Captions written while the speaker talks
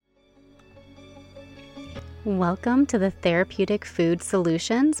Welcome to the Therapeutic Food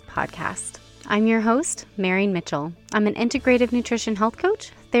Solutions podcast. I'm your host, Mary Mitchell. I'm an integrative nutrition health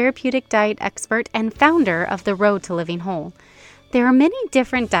coach, therapeutic diet expert, and founder of The Road to Living Whole. There are many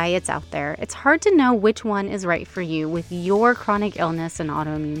different diets out there. It's hard to know which one is right for you with your chronic illness and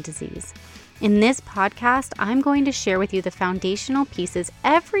autoimmune disease. In this podcast, I'm going to share with you the foundational pieces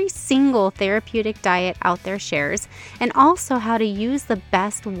every single therapeutic diet out there shares, and also how to use the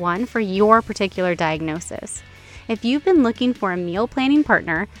best one for your particular diagnosis. If you've been looking for a meal planning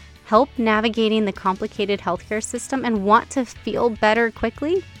partner, help navigating the complicated healthcare system, and want to feel better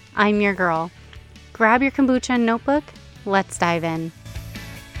quickly, I'm your girl. Grab your kombucha and notebook. Let's dive in.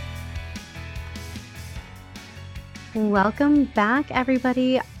 Welcome back,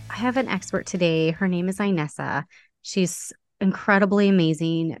 everybody. I have an expert today. Her name is Inesa. She's incredibly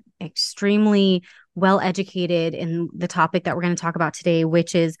amazing, extremely well-educated in the topic that we're going to talk about today,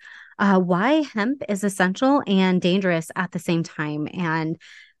 which is why hemp is essential and dangerous at the same time. And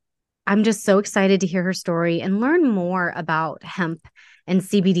I'm just so excited to hear her story and learn more about hemp and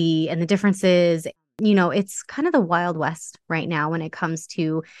CBD and the differences. You know, it's kind of the Wild West right now when it comes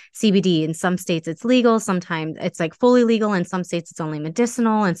to CBD. In some states, it's legal. Sometimes it's like fully legal. In some states, it's only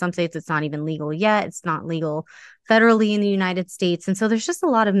medicinal. In some states, it's not even legal yet. It's not legal federally in the United States. And so there's just a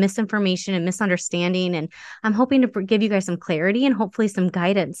lot of misinformation and misunderstanding. And I'm hoping to give you guys some clarity and hopefully some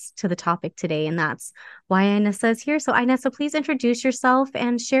guidance to the topic today. And that's why Inesa is here. So Inesa, please introduce yourself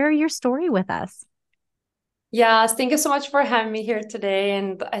and share your story with us. Yes, thank you so much for having me here today.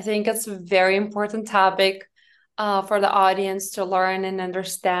 And I think it's a very important topic for the audience to learn and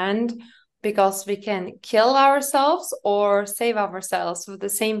understand, because we can kill ourselves or save ourselves with the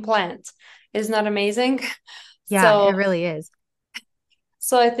same plant. Isn't that amazing? Yeah, So it really is.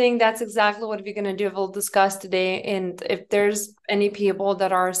 so I think that's exactly what we're going to do. We'll discuss today. And if there's any people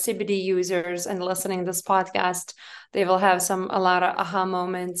that are CBD users and listening to this podcast, they will have a lot of aha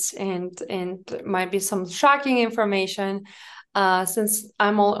moments, and might be some shocking information. Since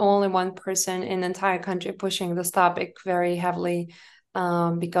I'm only one person in the entire country pushing this topic very heavily,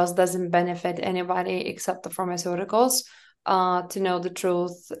 because it doesn't benefit anybody except the pharmaceuticals. To know the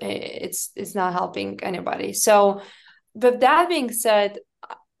truth, it's not helping anybody. So, but that being said,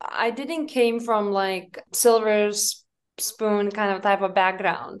 I didn't came from like silver spoon kind of type of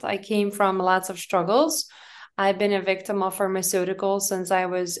background. I came from lots of struggles. I've been a victim of pharmaceuticals since I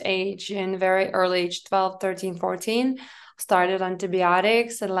was in very early age, 12, 13, 14. Started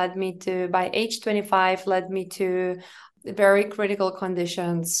antibiotics. It led me to, by age 25, led me to very critical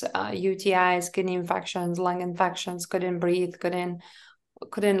conditions, UTIs, kidney infections, lung infections, couldn't breathe, couldn't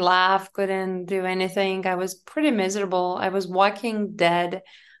laugh, couldn't do anything. I was pretty miserable. I was walking dead,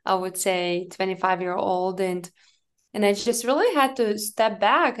 I would say, 25-year-old. And I just really had to step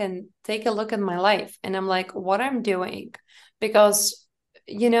back and take a look at my life. And I'm like, what I'm doing? Because,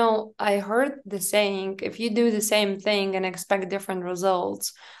 I heard the saying, if you do the same thing and expect different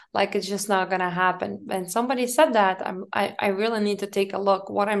results, like it's just not going to happen. And somebody said that, I really need to take a look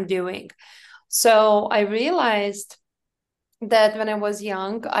what I'm doing. So I realized that when I was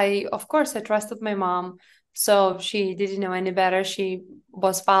young, of course, I trusted my mom. So she didn't know any better. She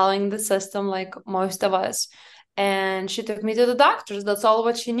was following the system like most of us. And she took me to the doctors. That's all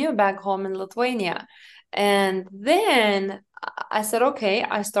what she knew back home in Lithuania. And then I said, okay,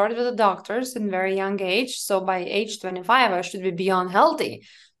 I started with the doctors in very young age. So by age 25, I should be beyond healthy,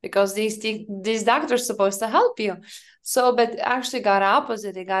 because these doctors are supposed to help you. So, but actually got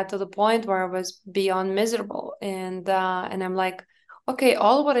opposite. It got to the point where I was beyond miserable. And I'm like, okay,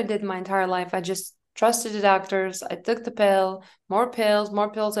 all what I did my entire life, I just trusted the doctors. I took the pill, more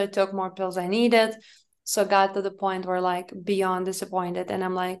pills I took, more pills I needed. So got to the point where like beyond disappointed. And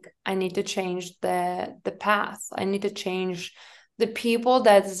I'm like, I need to change the path. I need to change the people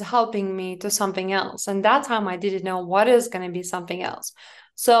that is helping me to something else. And that time I didn't know what is going to be something else.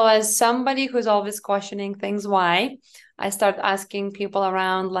 So as somebody who's always questioning things, why, I start asking people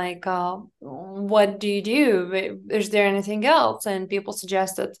around like, what do you do? Is there anything else? And people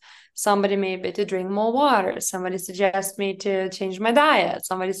suggested somebody maybe to drink more water. Somebody suggests me to change my diet.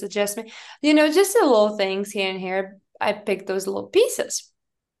 Somebody suggests me, just the little things here and here. I picked those little pieces.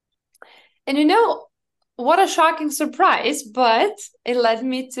 And what a shocking surprise, but it led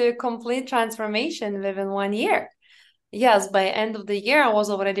me to complete transformation within 1 year. Yes, by end of the year, I was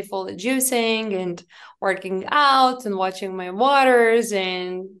already fully juicing and working out and watching my waters,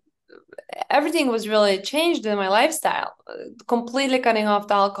 and everything was really changed in my lifestyle. Completely cutting off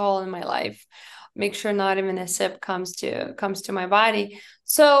the alcohol in my life. Make sure not even a sip comes to my body.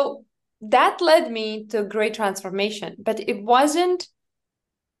 So that led me to great transformation, but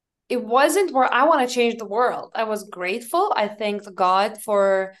it wasn't where I want to change the world. I was grateful. I thanked God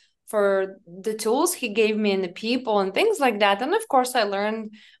for the tools he gave me and the people and things like that. And of course, I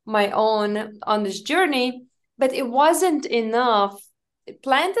learned my own on this journey, but it wasn't enough. It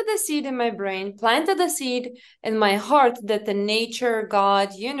planted the seed in my brain, planted the seed in my heart that the nature, God,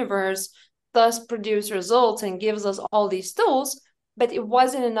 universe does produce results and gives us all these tools, but it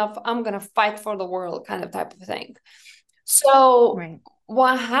wasn't enough. I'm going to fight for the world kind of type of thing. So Right.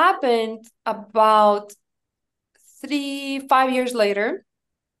 what happened about 5 years later,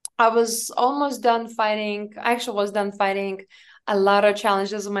 I was almost done fighting. I actually was done fighting a lot of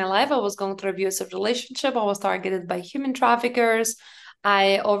challenges in my life. I was going through abusive relationship. I was targeted by human traffickers.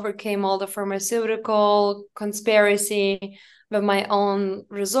 I overcame all the pharmaceutical conspiracy with my own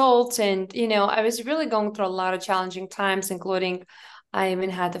results. And, I was really going through a lot of challenging times, including I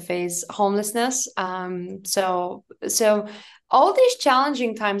even had to face homelessness. So all these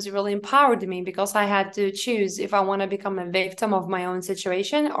challenging times really empowered me because I had to choose if I want to become a victim of my own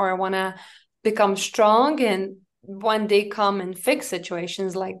situation or I want to become strong and one day come and fix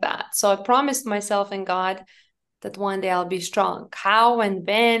situations like that. So I promised myself and God that one day I'll be strong. How and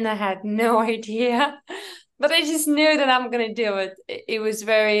when, I had no idea, but I just knew that I'm going to do it. It was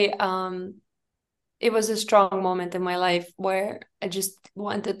it was a strong moment in my life where I just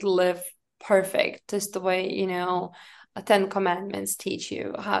wanted to live perfect, just the way, a 10 commandments teach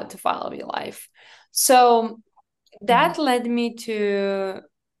you how to follow your life. So Mhm. that led me to,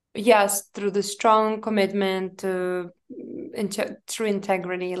 yes, through the strong commitment to through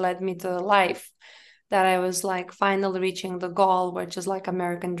integrity, led me to a life that I was like finally reaching the goal, which is like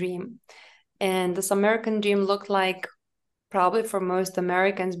American dream. And this American dream looked like probably for most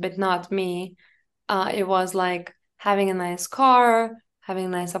Americans, but not me. It was like having a nice car, having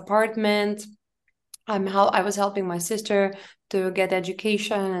a nice apartment. I was helping my sister to get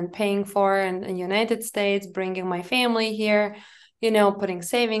education and paying for in the United States, bringing my family here, putting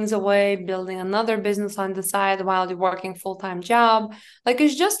savings away, building another business on the side while you're working full-time job. Like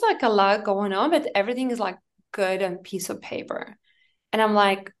it's just like a lot going on, but everything is like good on piece of paper. And I'm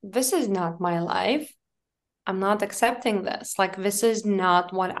like, this is not my life. I'm not accepting this. Like, this is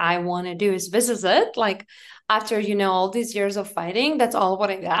not what I want to do. Is this is it? Like, after, all these years of fighting, that's all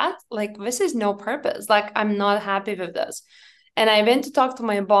what I got. Like, this is no purpose. Like, I'm not happy with this. And I went to talk to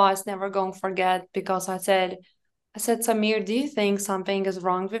my boss, never going to forget, because I said, Samir, do you think something is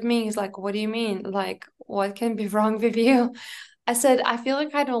wrong with me? He's like, what do you mean? Like, what can be wrong with you? I said, I feel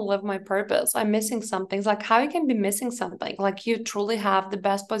like I don't live my purpose. I'm missing something. It's like, how you can be missing something? Like, you truly have the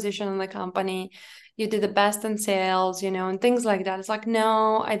best position in the company. You did the best in sales, and things like that. It's like,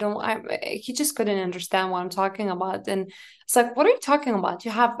 no, I don't. He just couldn't understand what I'm talking about. And it's like, what are you talking about?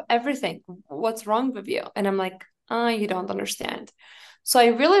 You have everything. What's wrong with you? And I'm like, you don't understand. So I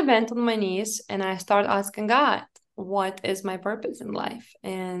really went on my knees and I started asking God, what is my purpose in life?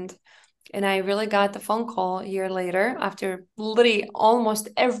 And I really got the phone call a year later after literally almost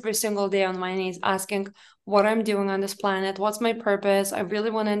every single day on my knees asking what I'm doing on this planet, what's my purpose. I really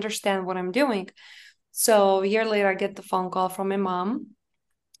want to understand what I'm doing. So a year later, I get the phone call from my mom,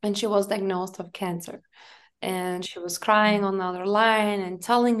 and she was diagnosed with cancer. And she was crying on the other line and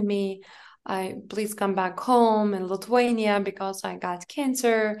telling me, I please come back home in Lithuania because I got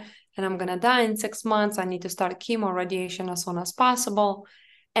cancer and I'm gonna die in 6 months. I need to start chemo radiation as soon as possible.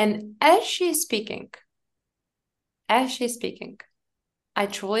 And as she's speaking, I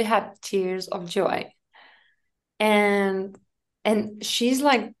truly had tears of joy. And she's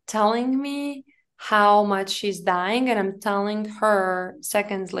like telling me how much she's dying, and I'm telling her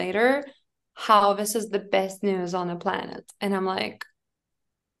seconds later how this is the best news on the planet. And I'm like,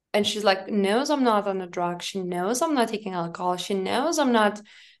 and she's like, knows I'm not on a drug. She knows I'm not taking alcohol. She knows I'm not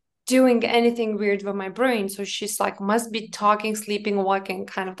doing anything weird with my brain. So she's like, must be talking, sleeping, walking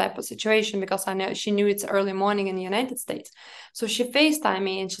kind of type of situation because I know she knew it's early morning in the United States. So she FaceTimed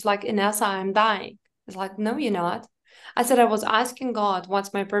me and she's like, Inesa, I'm dying. It's like, no, you're not. I said, I was asking God,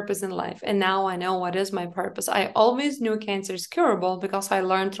 what's my purpose in life? And now I know what is my purpose. I always knew cancer is curable because I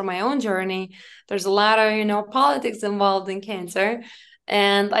learned through my own journey. There's a lot of, politics involved in cancer.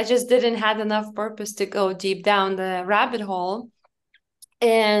 And I just didn't have enough purpose to go deep down the rabbit hole.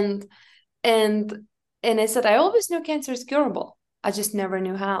 And and I said, I always knew cancer is curable. I just never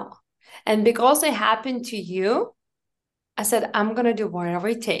knew how. And because it happened to you, I said, I'm gonna do whatever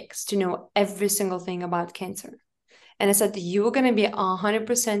it takes to know every single thing about cancer. And I said, you're gonna be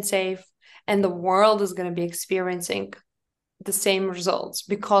 100% safe, and the world is gonna be experiencing the same results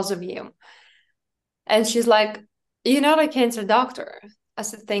because of you. And she's like, you're not a cancer doctor. I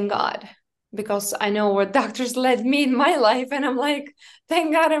said, thank God. because I know where doctors led me in my life. And I'm like,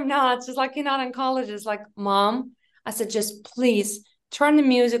 thank God I'm not. She's like, you're not in college. It's like, Mom, I said, just please turn the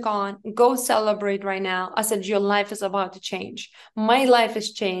music on, go celebrate right now. I said, your life is about to change. My life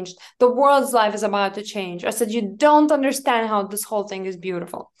has changed. The world's life is about to change. I said, you don't understand how this whole thing is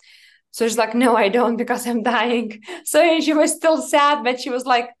beautiful. So she's like, no, I don't, because I'm dying. So she was still sad, but she was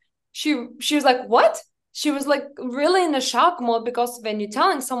like, she was like, what? She was like really in a shock mode, because when you're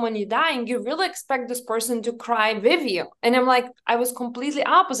telling someone you're dying, you really expect this person to cry with you. And I'm like, I was completely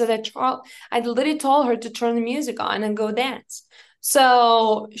opposite. I literally told her to turn the music on and go dance.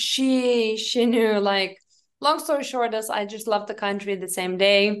 So she knew, like, long story short is I just left the country the same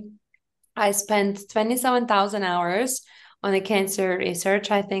day. I spent 27,000 hours on the cancer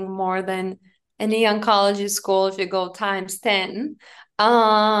research, I think more than any oncology school if you go times 10.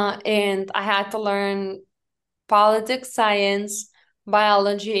 And I had to learn politics, science,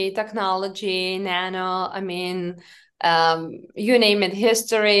 biology, technology, nano, I mean, you name it,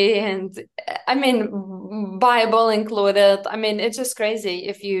 history, and I mean, Bible included. I mean, it's just crazy.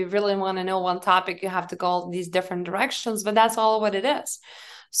 If you really want to know one topic, you have to go these different directions, but that's all what it is.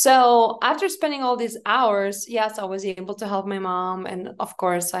 So after spending all these hours, yes, I was able to help my mom. And of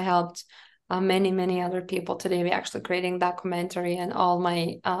course, I helped many, many other people. Today, we're actually creating documentary and all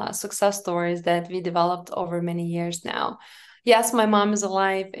my success stories that we developed over many years now. Yes, my mom is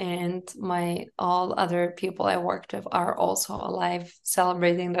alive, and my all other people I worked with are also alive,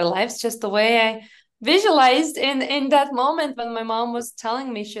 celebrating their lives just the way I visualized in that moment when my mom was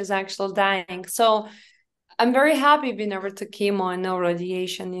telling me she was actually dying. So I'm very happy we never took chemo and no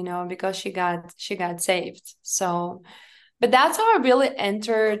radiation, because she got saved. So, but that's how I really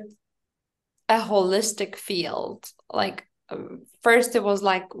entered a holistic field. Like, first it was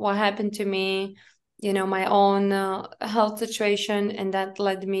like what happened to me, my own health situation, and that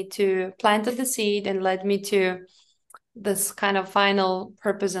led me to planted the seed and led me to this kind of final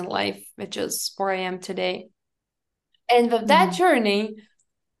purpose in life, which is where I am today. And with that Mhm. journey,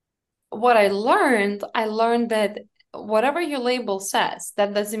 what I learned that whatever your label says,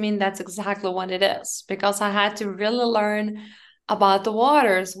 that doesn't mean that's exactly what it is. Because I had to really learn about the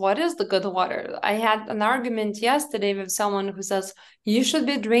waters. What is the good water? I had an argument yesterday with someone who says, you should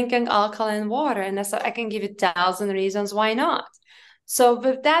be drinking alkaline water. And I said, I can give you 1,000 reasons why not. So,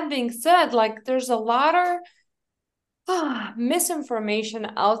 with that being said, like, there's a lot of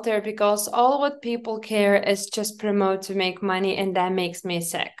misinformation out there, because all what people care is just promote to make money, and that makes me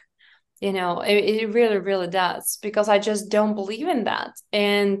sick. It really, really does, because I just don't believe in that.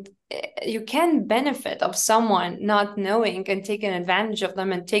 And you can benefit of someone not knowing and taking advantage of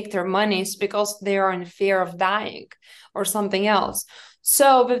them and take their monies because they are in fear of dying or something else.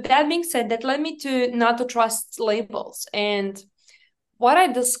 So with that being said, that led me to not to trust labels. And what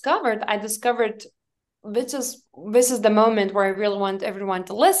I discovered, this is the moment where I really want everyone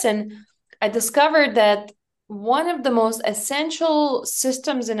to listen. I discovered that one of the most essential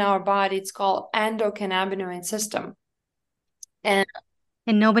systems in our body, it's called endocannabinoid system. And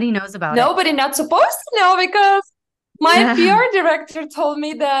And nobody knows about it. nobody not supposed to know, because my PR director told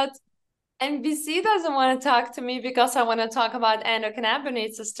me that NBC doesn't want to talk to me because I want to talk about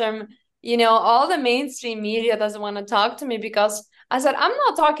endocannabinoid system. All the mainstream media doesn't want to talk to me because I said, I'm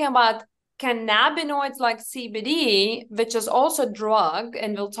not talking about cannabinoids like CBD, which is also a drug,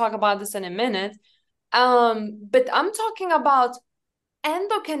 and we'll talk about this in a minute. But I'm talking about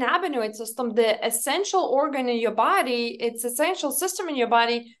endocannabinoid system, the essential organ in your body, it's essential system in your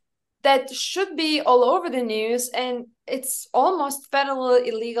body that should be all over the news, and it's almost federally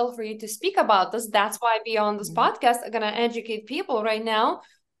illegal for you to speak about this. That's why we on this podcast are going to educate people right now.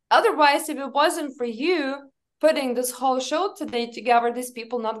 Otherwise, if it wasn't for you putting this whole show today together, these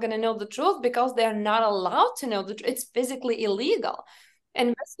people not going to know the truth because they're not allowed to know the truth. It's physically illegal.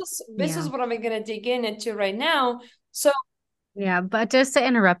 And this is Yeah. what I'm going to dig into right now. So Yeah, but just to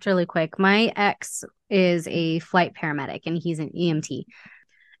interrupt really quick, my ex is a flight paramedic and he's an EMT.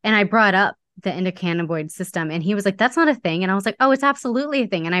 And I brought up the endocannabinoid system and he was like, that's not a thing. And I was like, oh, it's absolutely a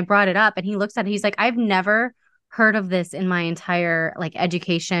thing. And I brought it up and he looks at it. He's like, I've never heard of this in my entire like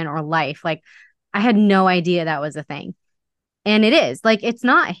education or life. Like I had no idea that was a thing. And it is like, it's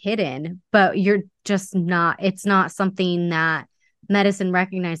not hidden, but you're just not, it's not something that medicine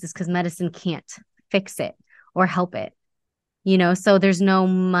recognizes because medicine can't fix it or help it. So there's no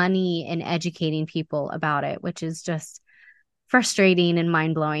money in educating people about it, which is just frustrating and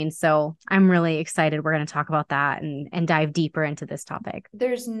mind-blowing. So I'm really excited we're going to talk about that and dive deeper into this topic.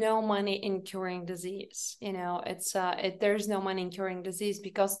 there's no money in curing disease. There's no money in curing disease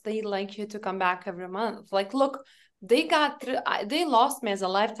because they like you to come back every month. Like, look, they lost me as a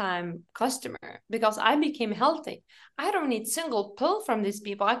lifetime customer because I became healthy. I don't need single pill from these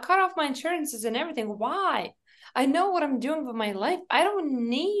people. I cut off my insurances and everything. Why? I know what I'm doing with my life. I don't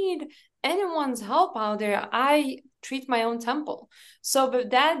need anyone's help out there. I treat my own temple. So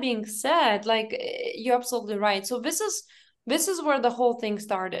with that being said, like, you're absolutely right. So this is where the whole thing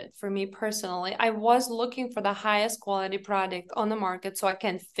started for me personally. I was looking for the highest quality product on the market so I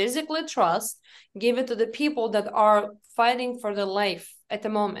can physically trust, give it to the people that are fighting for their life at the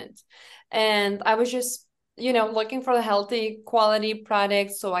moment. And I was just, looking for the healthy quality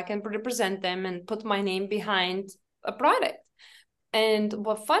products so I can represent them and put my name behind a product. And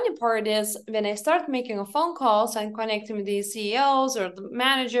what funny part is when I start making a phone calls and connecting with these CEOs or the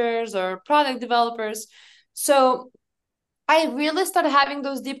managers or product developers. So I really started having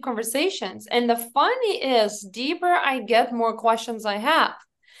those deep conversations. And the funny is, deeper I get, more questions I have.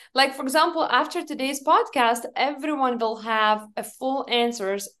 Like, for example, after today's podcast, everyone will have a full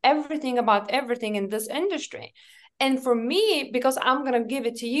answers, everything about everything in this industry. And for me, because I'm going to give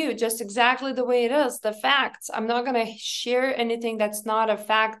it to you just exactly the way it is, the facts, I'm not going to share anything that's not a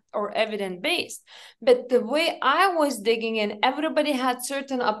fact or evidence based. But the way I was digging in, everybody had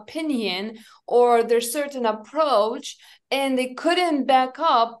certain opinion or their certain approach, and they couldn't back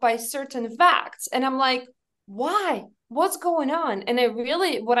up by certain facts. And I'm like, why? What's going on? And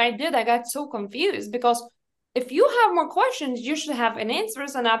what I did, I got so confused because if you have more questions, you should have an answer.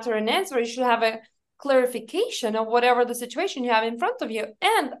 And after an answer, you should have a clarification of whatever the situation you have in front of you.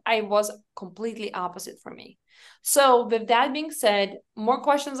 And I was completely opposite for me. So with that being said, more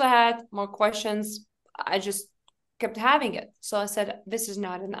questions I had, more questions, I just kept having it. So I said, this is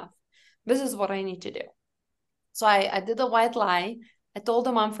not enough. This is what I need to do. So I did a white lie. I told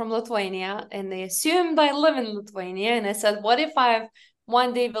them I'm from Lithuania, and they assumed I live in Lithuania. And I said, what if I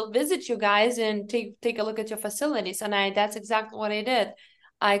one day will visit you guys and take a look at your facilities? And that's exactly what I did.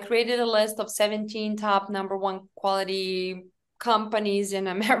 I created a list of 17 top number one quality companies in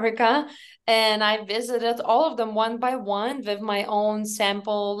America, and I visited all of them one by one with my own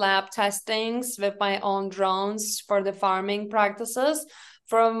sample lab testings, with my own drones for the farming practices,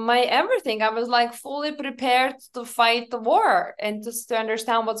 from my everything. I was like fully prepared to fight the war and just to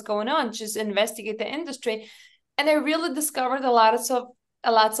understand what's going on, just investigate the industry. And I really discovered a lots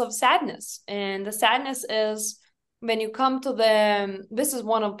of sadness. And the sadness is when you come to this is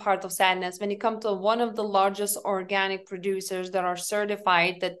one of part of sadness, when you come to one of the largest organic producers that are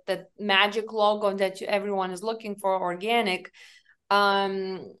certified, that magic logo that everyone is looking for, organic,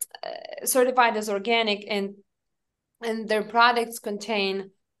 certified as organic, and their products contain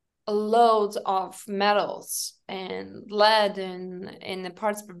loads of metals and lead and in the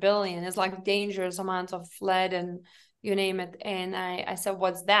parts per billion. It's like dangerous amounts of lead and you name it. And I said,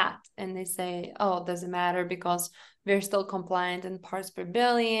 what's that? And they say, oh, it doesn't matter because we're still compliant in parts per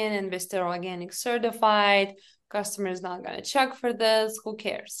billion and we're still organic certified. Customer's not going to check for this. Who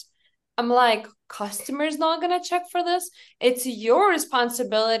cares? I'm like, customer's not going to check for this. It's your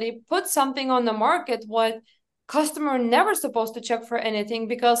responsibility. Put something on the market. What customer never supposed to check for anything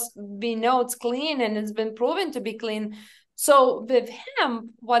because we know it's clean and it's been proven to be clean. So with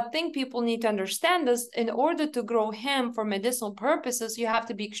hemp, what thing people need to understand is in order to grow hemp for medicinal purposes, you have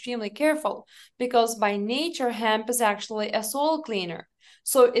to be extremely careful because by nature, hemp is actually a soil cleaner.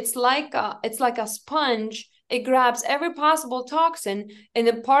 So it's like a sponge. It grabs every possible toxin in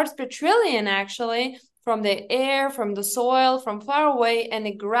the parts per trillion, actually, from the air, from the soil, from far away, and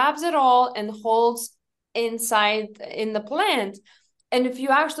it grabs it all and holds inside in the plant. And if you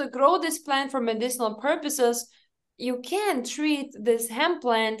actually grow this plant for medicinal purposes, you can treat this hemp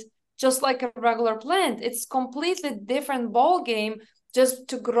plant just like a regular plant. It's completely different ball game just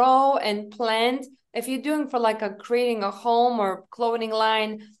to grow and plant. If you're doing for like creating a home or clothing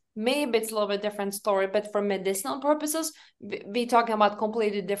line, maybe it's a little bit different story. But for medicinal purposes, we're talking about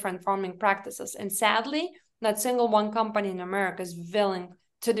completely different farming practices. And sadly, not single one company in America is willing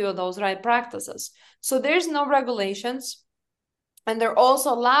to do those right practices. So there's no regulations. And there are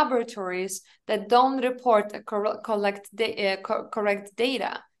also laboratories that don't report correct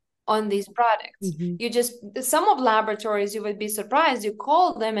data on these products. Mm-hmm. Some of laboratories, you would be surprised. You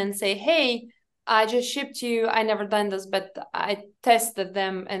call them and say, hey, I just shipped you. I never done this, but I tested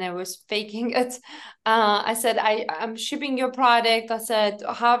them and I was faking it. I said, I'm shipping your product. I said,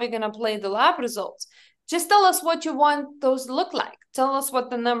 how are we going to play the lab results? Just tell us what you want those to look like. Tell us what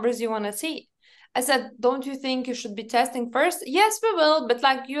the numbers you want to see. I said, don't you think you should be testing first? Yes, we will. But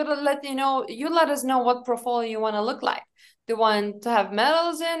like you let us know what profile you want to look like. Do you want to have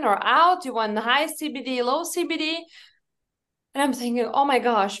metals in or out? Do you want high CBD, low CBD? And I'm thinking, oh my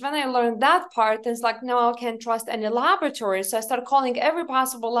gosh, when I learned that part, it's like, no, I can't trust any laboratory. So I started calling every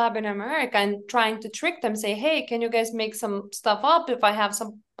possible lab in America and trying to trick them, say, hey, can you guys make some stuff up if I have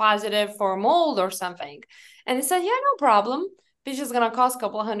some positive for mold or something? And they said, yeah, no problem. It's just going to cost a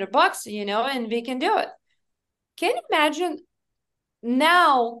couple of $100, and we can do it. Can you imagine?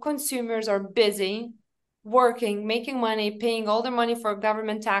 Now consumers are busy working, making money, paying all their money for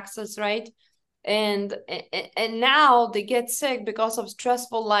government taxes, right? and and now they get sick because of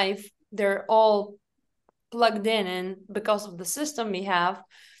stressful life. They're all plugged in, and because of the system we have,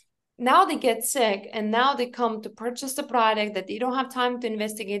 now they get sick, and now they come to purchase the product that they don't have time to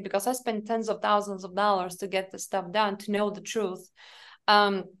investigate, because I spent tens of thousands of dollars to get the stuff done, to know the truth.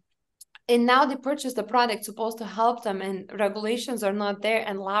 And now they purchase the product supposed to help them, and regulations are not there,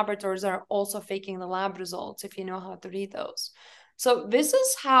 and laboratories are also faking the lab results, if you know how to read those. So this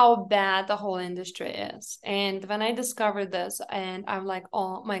is how bad the whole industry is. And when I discovered this, and I'm like,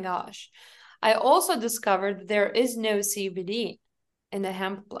 oh my gosh, I also discovered there is no CBD in the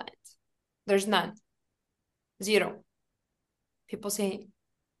hemp plant. There's none. Zero. People say,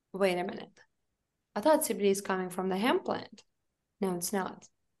 wait a minute. I thought CBD is coming from the hemp plant. No, it's not.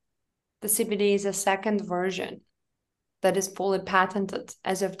 The CBD is a second version that is fully patented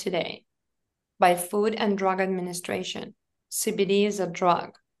as of today by Food and Drug Administration. CBD is a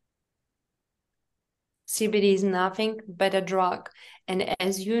drug. CBD is nothing but a drug. And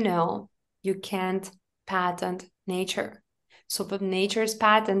as you know, you can't patent nature. So if nature is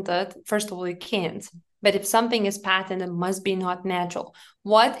patented, first of all, you can't. But if something is patented, it must be not natural.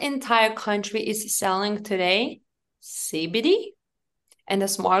 What entire country is selling today? CBD. And a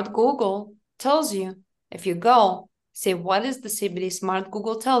smart Google tells you, if you go, say, what is the CBD? Smart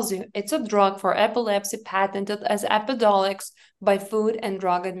Google tells you it's a drug for epilepsy patented as Epidiolex by Food and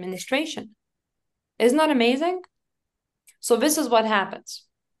Drug Administration. Isn't that amazing? So this is what happens.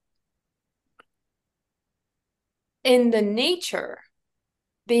 In the nature,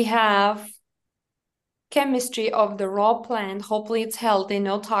 they have chemistry of the raw plant. Hopefully it's healthy,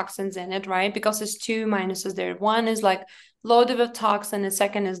 no toxins in it, right? Because there's two minuses there. One is like loaded with toxin, and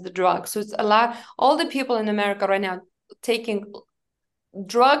second is the drug. So it's a lot. All the people in America right now taking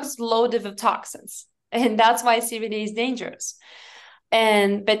drugs loaded with toxins, and that's why CBD is dangerous.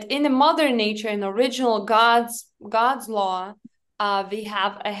 But in the mother nature, in original God's law, we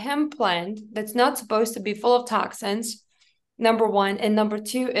have a hemp plant that's not supposed to be full of toxins. Number one. And number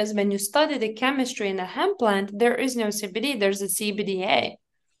two is, when you study the chemistry in the hemp plant, there is no CBD. There's a CBDA.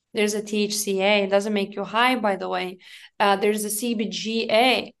 There's a THCA. It doesn't make you high, by the way. There's a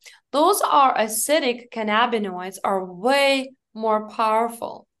CBGA. Those are acidic cannabinoids, are way more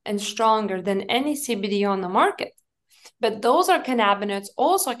powerful and stronger than any CBD on the market. But those are cannabinoids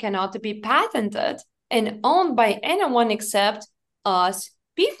also cannot be patented and owned by anyone except us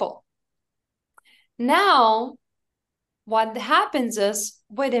people. Now, what happens is,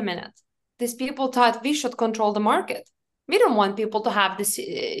 wait a minute, these people thought we should control the market. We don't want people to have the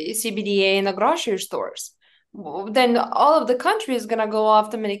CBDA in the grocery stores. Then all of the country is going to go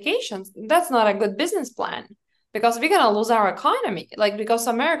off the medications. That's not a good business plan, because we're going to lose our economy, because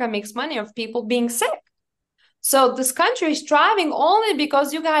America makes money of people being sick. So this country is thriving only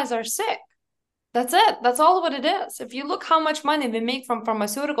because you guys are sick. That's it. That's all what it is. If you look how much money we make from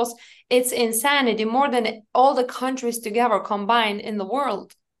pharmaceuticals, it's insanity, more than all the countries together combined in the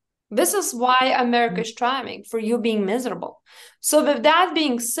world. This is why America is thriving, for you being miserable. So with that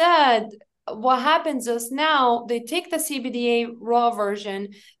being said, what happens is, now they take the CBDA raw version,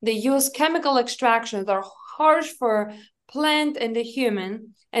 they use chemical extractions that are harsh for plant and the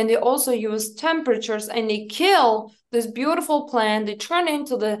human, and they also use temperatures, and they kill this beautiful plant. They turn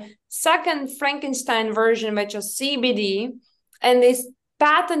into the second Frankenstein version, which is CBD, and they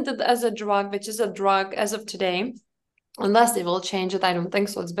patent it as a drug, which is a drug as of today, unless they will change it. I don't think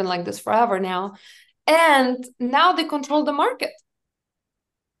so. It's been like this forever now. And now they control the market.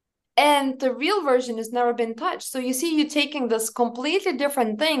 And the real version has never been touched. So you see, you're taking this completely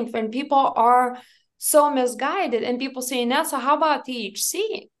different thing, when people are so misguided, and people say, Inesa, how about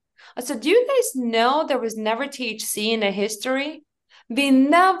THC? I said, do you guys know there was never THC in the history? We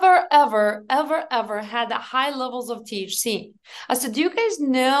never, ever, ever, ever had high levels of THC. I said, do you guys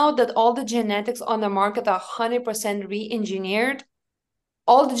know that all the genetics on the market are 100% re-engineered?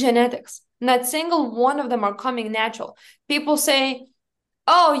 All the genetics, not single one of them are coming natural. People say,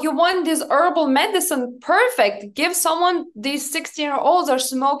 oh, you want this herbal medicine? Perfect. Give someone, these 16-year-olds are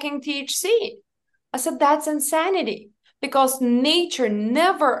smoking THC. I said, that's insanity, because nature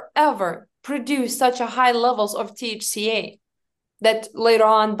never, ever produced such a high levels of THCA. that later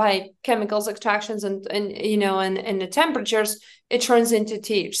on by chemicals extractions and you know and the temperatures it turns into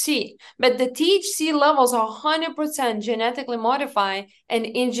THC. But the THC levels are 100% genetically modified and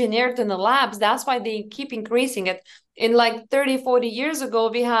engineered in the labs. That's why they keep increasing it. In like 30-40 years ago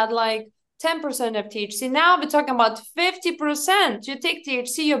we had like 10% of THC. Now we're talking about 50%. You take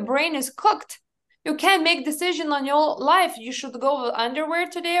THC, your brain is cooked. You can't make decision on your life. You should go with underwear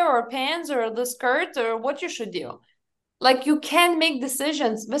today or pants or the skirt or what you should do. Like you can't make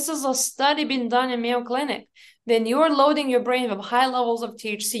decisions. This is a study being done in Mayo Clinic. Then you're loading your brain with high levels of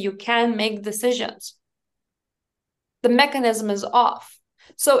THC. You can't make decisions. The mechanism is off.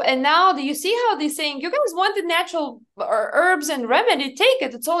 So, and now do you see how they're saying, you guys want the natural herbs and remedy, take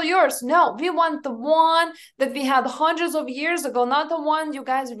it, it's all yours. No, we want the one that we had hundreds of years ago, not the one you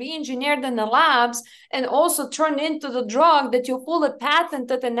guys re-engineered in the labs and also turned into the drug that you fully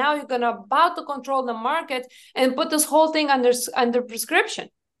patented and now you're gonna about to control the market and put this whole thing under prescription.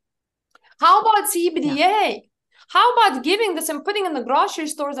 How about CBDA? Yeah. How about giving this and putting in the grocery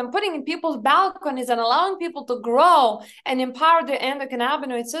stores and putting in people's balconies and allowing people to grow and empower their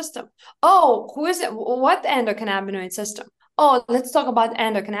endocannabinoid system? Oh, who is it? What endocannabinoid system? Oh, let's talk about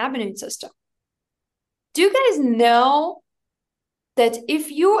endocannabinoid system. Do you guys know that if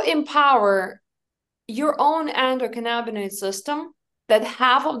you empower your own endocannabinoid system, that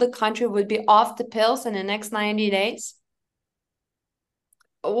half of the country would be off the pills in the next 90 days?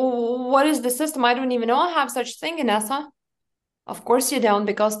 What is the system? I don't even know I have such thing, Inesa. Of course you don't,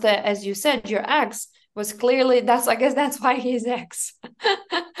 because as you said, your ex was clearly I guess that's why he's ex.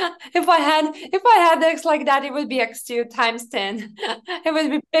 if I had ex like that, it would be X2 times 10. It would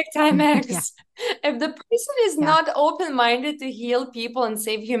be big time X. Yeah. If the person is not open-minded to heal people and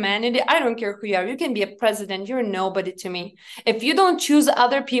save humanity, I don't care who you are. You can be a president, you're nobody to me. If you don't choose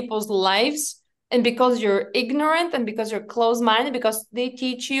other people's lives, and because you're ignorant and because you're closed-minded, because they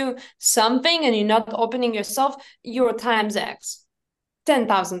teach you something and you're not opening yourself, you're times X,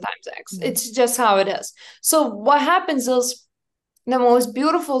 10,000 times X. Mm-hmm. It's just how it is. So what happens is the most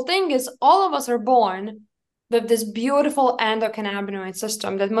beautiful thing is all of us are born with this beautiful endocannabinoid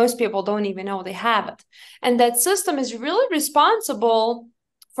system that most people don't even know they have it. And that system is really responsible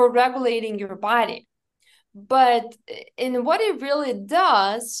for regulating your body. But in what it really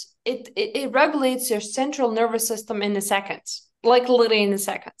does, it regulates your central nervous system in the seconds, like literally in the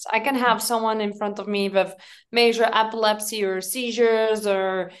seconds. I can have someone in front of me with major epilepsy or seizures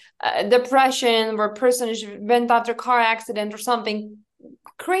or depression, where a person went after a car accident or something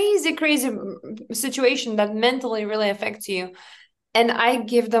crazy situation that mentally really affects you. And I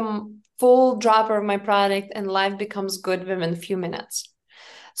give them full dropper of my product and life becomes good within a few minutes.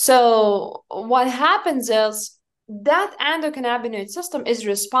 So what happens is that endocannabinoid system is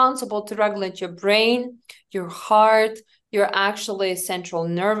responsible to regulate your brain, your heart, your actually central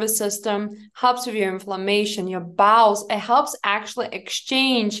nervous system, helps with your inflammation, your bowels. It helps actually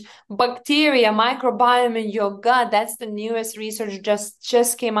exchange bacteria, microbiome in your gut. That's the newest research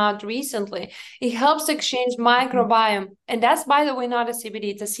just came out recently. It helps exchange microbiome. And that's, by the way, not a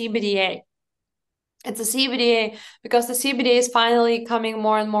CBD, it's a CBDA. It's a CBDA because the CBDA is finally coming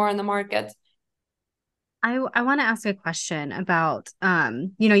more and more on the market. I want to ask a question about,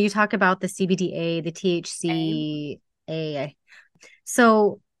 you talk about the CBDA, the THCA.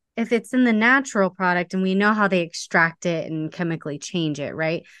 So if it's in the natural product and we know how they extract it and chemically change it,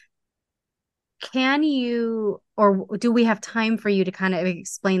 right? Can you, or do we have time for you to kind of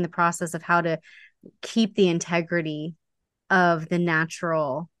explain the process of how to keep the integrity of the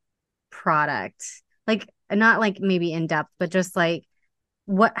natural product? Like, not like maybe in depth, but just like,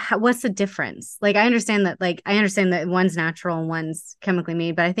 what's the difference? Like, I understand that one's natural and one's chemically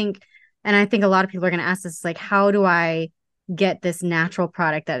made, but I think a lot of people are going to ask this, like, how do I get this natural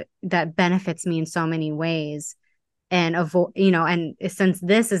product that benefits me in so many ways and avoid, and since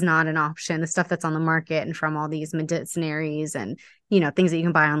this is not an option, the stuff that's on the market and from all these medicinaries and, things that you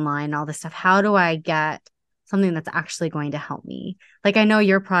can buy online and all this stuff, how do I get something that's actually going to help me? Like, I know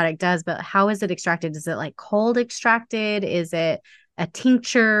your product does, but how is it extracted? Is it like cold extracted? Is it a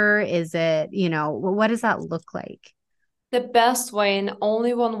tincture? Is it, what does that look like? The best way and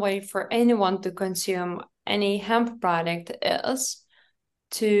only one way for anyone to consume any hemp product is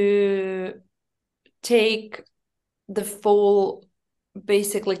to take the full,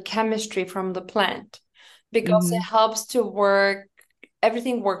 basically, chemistry from the plant, because it helps to work,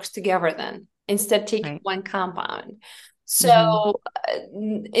 everything works together then, instead taking one compound. So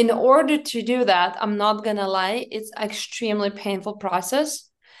in order to do that, I'm not gonna lie, it's extremely painful process.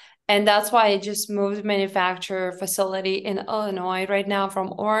 And that's why I just moved manufacturer facility in Illinois right now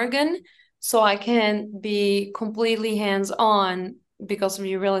from Oregon so I can be completely hands-on because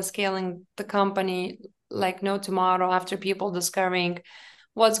we're really scaling the company like no tomorrow after people discovering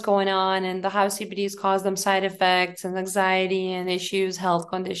what's going on and the how CBDs cause them side effects and anxiety and issues, health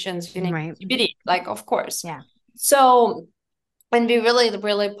conditions, you name Right. CBD, like of course. Yeah. So and we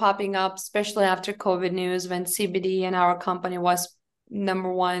really popping up, especially after COVID news when CBD in our company was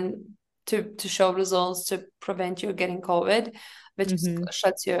number one to show results to prevent you getting COVID, which is, Mm-hmm.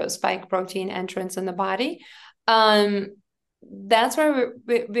 shuts your spike protein entrance in the body. Um, that's where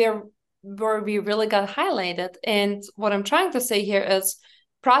we really got highlighted. And what I'm trying to say here is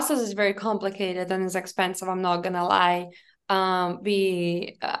process is very complicated and is expensive. I'm not gonna lie.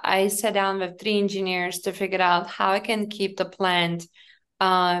 I sat down with 3 engineers to figure out how I can keep the plant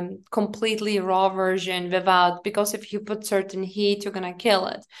completely raw version without, because if you put certain heat you're gonna kill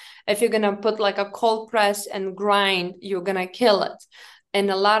it. If you're gonna put like a cold press and grind, you're gonna kill it. And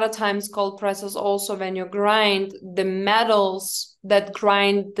a lot of times cold presses also, when you grind, the metals that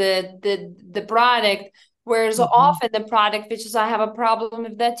grind the product wears Mm-hmm. off in the product, which is I have a problem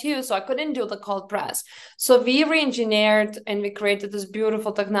with that too. So I couldn't do the cold press. So we re-engineered and we created this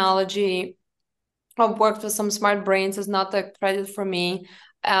beautiful technology. I've worked with some smart brains. It's not the credit for me.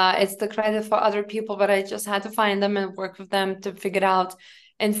 It's the credit for other people, but I just had to find them and work with them to figure it out.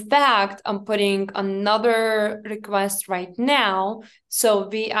 In fact, I'm putting another request right now. So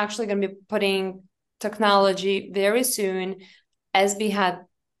we actually going to be putting technology very soon as we had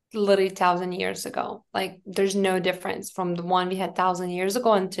literally 1,000 years ago. Like there's no difference from the one we had 1,000 years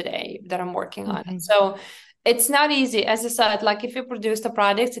ago and today that I'm working on it. Okay. So it's not easy. As I said, like if you produce the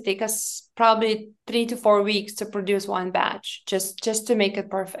products, it takes us probably 3 to 4 weeks to produce one batch, just to make it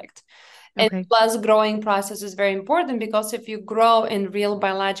perfect. And Okay. plus growing process is very important because if you grow in real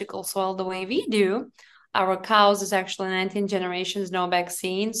biological soil the way we do, our cows is actually 19 generations, no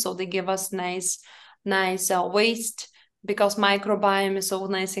vaccine. So they give us nice waste because microbiome is so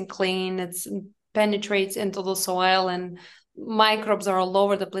nice and clean. It penetrates into the soil and microbes are all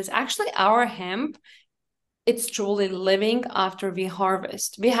over the place. Actually, our hemp, it's truly living after we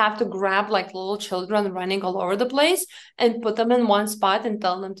harvest. We have to grab like little children running all over the place and put them in one spot and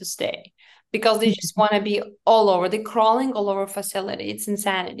tell them to stay because they just want to be all over. They're crawling all over facility. It's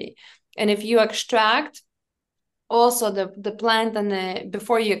insanity. And if you extract also the plant and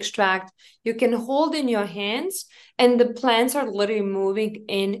before you extract, you can hold in your hands and the plants are literally moving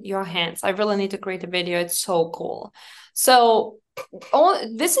in your hands. I really need to create a video. It's so cool. So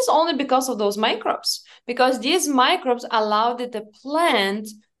this is only because of those microbes, because these microbes allowed the plant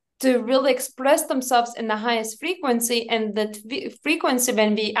to really express themselves in the highest frequency. And that frequency,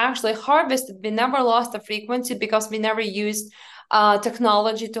 when we actually harvested, we never lost the frequency because we never used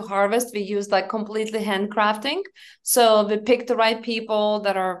technology to harvest. We used like completely handcrafting. So we picked the right people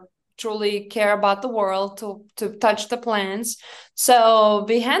that are truly care about the world to touch the plants. So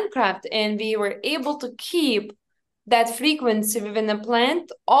we handcraft and we were able to keep that frequency within the plant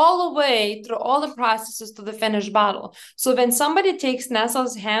all the way through all the processes to the finished bottle. So when somebody takes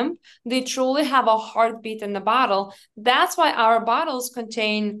Nestle's hemp, they truly have a heartbeat in the bottle. That's why our bottles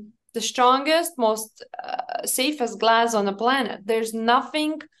contain the strongest, most safest glass on the planet. There's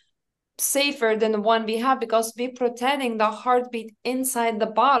nothing safer than the one we have because we're protecting the heartbeat inside the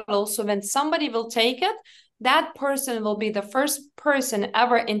bottle. So when somebody will take it, that person will be the first person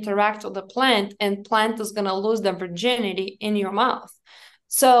ever interact with the plant, and plant is going to lose the virginity in your mouth.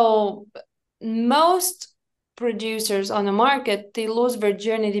 So most producers on the market, they lose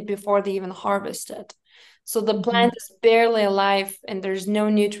virginity before they even harvest it. So the Mm-hmm. plant is barely alive and there's no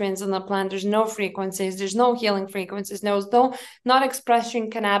nutrients in the plant. There's no frequencies. There's no healing frequencies. There's no not expressing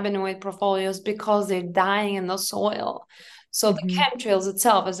cannabinoid portfolios because they're dying in the soil. So the Mm-hmm. chemtrails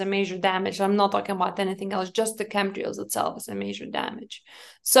itself is a major damage. I'm not talking about anything else. Just the chemtrails itself is a major damage.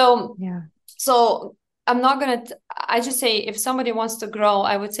 So, Yeah. so I'm not gonna. I just say if somebody wants to grow,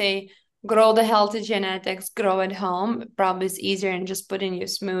 I would say grow the healthy genetics, grow at home. Probably it's easier and just put in your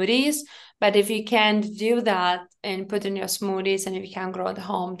smoothies. But if you can't do that and put in your smoothies, and if you can't grow at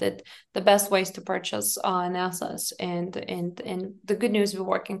home, that the best way is to purchase NASA's. And the good news, we're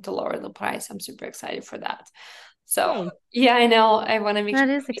working to lower the price. I'm super excited for that. So Yay. yeah, I know. I want to make sure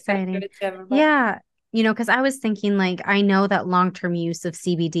That is we can give exciting. it to everybody. Yeah. Because I was thinking like I know that long-term use of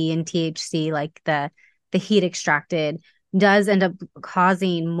CBD and THC, like the heat extracted, does end up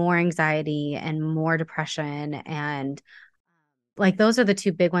causing more anxiety and more depression. And like those are the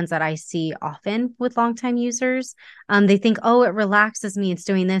two big ones that I see often with longtime users. They think, oh, it relaxes me, it's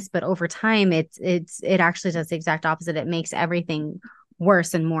doing this, but over time it actually does the exact opposite. It makes everything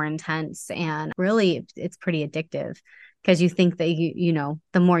worse and more intense. And really it's pretty addictive. because you think that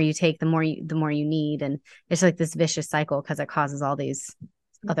the more you take, the more you need. And it's like this vicious cycle because it causes all these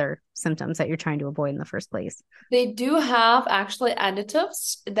other symptoms that you're trying to avoid in the first place. They do have actually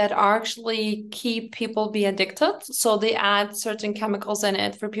additives that actually keep people be addicted. So they add certain chemicals in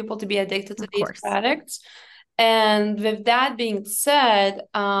it for people to be addicted to Of these course. products. And with that being said,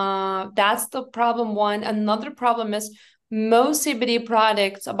 that's the problem one. Another problem is most CBD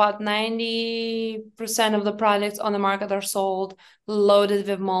products, about 90% of the products on the market are sold loaded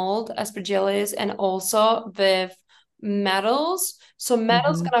with mold, aspergillosis, and also with metals. So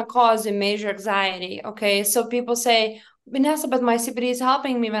metals Hmm. gonna cause a major anxiety. Okay, so people say, Vanessa, but my CBD is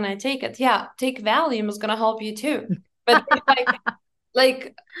helping me when I take it. Yeah, take Valium is gonna help you too. But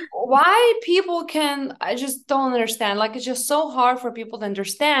like why people can, I just don't understand. Like it's just so hard for people to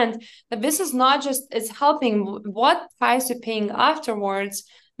understand that this is not just it's helping. What price you're paying afterwards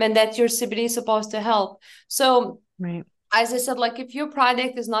when that your CBD is supposed to help. So Right. as I said, like if your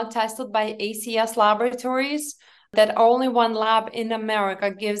product is not tested by ACS laboratories, that only one lab in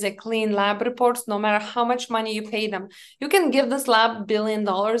America gives a clean lab reports, no matter how much money you pay them. You can give this lab $1 billion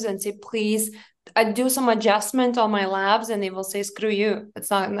and say, please, I do some adjustment on my labs, and they will say, screw you.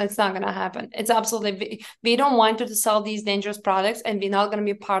 It's not gonna happen. It's absolutely we don't want you to sell these dangerous products, and we're not gonna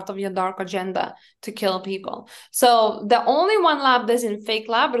be part of your dark agenda to kill people. So the only one lab that's in fake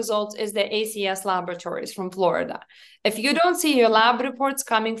lab results is the ACS laboratories from Florida. If you don't see your lab reports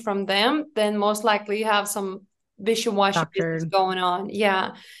coming from them, then most likely you have some wishy-washy business Doctor. going on.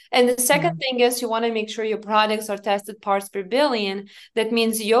 Yeah. And the second Yeah. thing is you want to make sure your products are tested parts per billion. That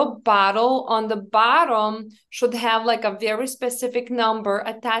means your bottle on the bottom should have like a very specific number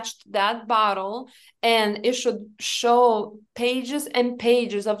attached to that bottle, and it should show pages and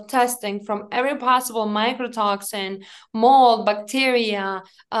pages of testing from every possible microtoxin, mold, bacteria,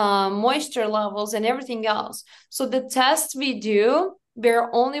 moisture levels, and everything else. So the tests we do, we're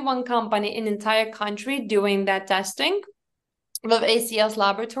only one company in the entire country doing that testing with ACS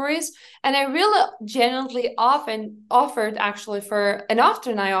laboratories. And I really genuinely often offered actually for, and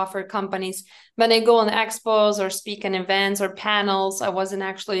often I offer companies when I go on expos or speak in events or panels. I was in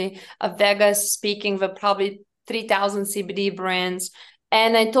actually a Vegas speaking with probably 3,000 CBD brands.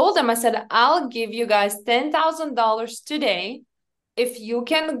 And I told them, I said, I'll give you guys $10,000 today if you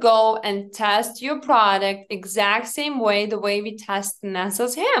can go and test your product exact same way the way we test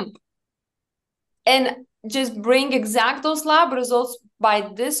Nessa's hemp, and just bring exact those lab results by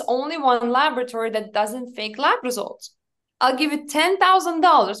this only one laboratory that doesn't fake lab results. I'll give you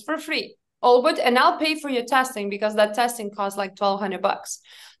 $10,000 for free. All good, and I'll pay for your testing because that testing costs like $1,200.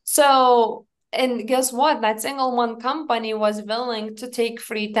 So, and guess what? That single one company was willing to take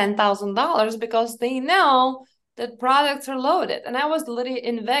free $10,000 because they know that products are loaded. And I was literally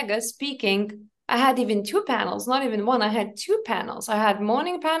in Vegas speaking. I had even two panels, not even one. I had two panels. I had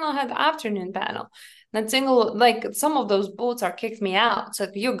morning panel, I had afternoon panel. That single, like some of those booths are kicked me out. So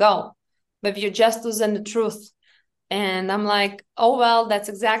you go with your justice and the truth. And I'm like, oh, well, that's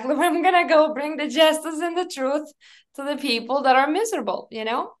exactly where I'm going to go bring the justice and the truth to the people that are miserable, you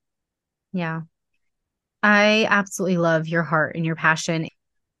know? Yeah. I absolutely love your heart and your passion.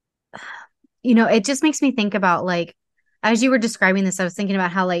 It just makes me think about like, as you were describing this, I was thinking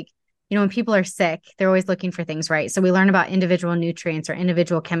about how, like, when people are sick, they're always looking for things, right? So we learn about individual nutrients or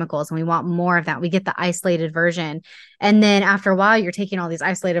individual chemicals, and we want more of that. We get the isolated version. And then after a while, you're taking all these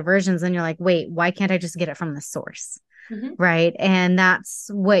isolated versions and you're like, wait, why can't I just get it from the source? Mm-hmm. Right. And that's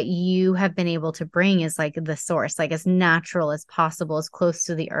what you have been able to bring is like the source, like as natural as possible, as close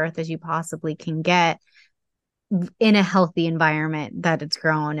to the earth as you possibly can get in a healthy environment that it's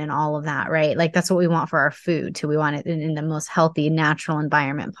grown and all of that, right? Like that's what we want for our food too. We want it in the most healthy, natural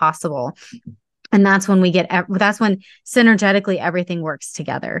environment possible. And that's when synergetically everything works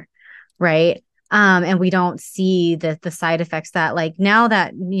together, right? And we don't see the side effects that, like, now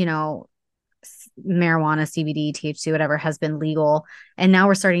that, marijuana, CBD, THC, whatever has been legal. And now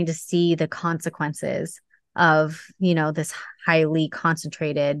we're starting to see the consequences of, this highly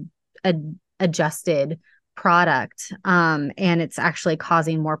concentrated, adjusted product. And it's actually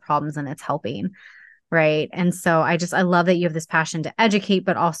causing more problems than it's helping. Right. And so I love that you have this passion to educate,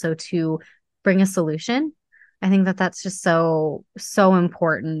 but also to bring a solution. I think that that's just so, so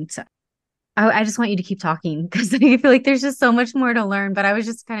important. I just want you to keep talking because I feel like there's just so much more to learn. But I was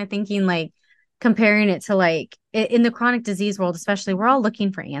just kind of thinking, like, comparing it to, like, in the chronic disease world, especially, we're all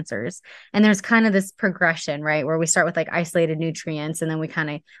looking for answers. And there's kind of this progression, right? Where we start with like isolated nutrients and then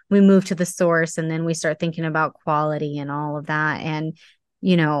we move to the source and then we start thinking about quality and all of that. And,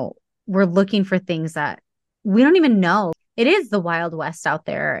 we're looking for things that we don't even know. It is the Wild West out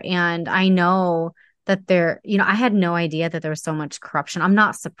there. And I know that I had no idea that there was so much corruption. I'm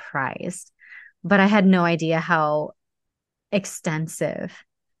not surprised, but I had no idea how extensive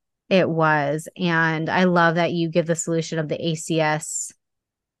it was. And I love that you give the solution of the ACS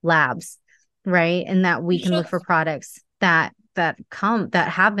labs, right? And that we You can should. look for products that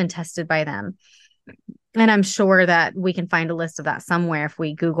have been tested by them. And I'm sure that we can find a list of that somewhere if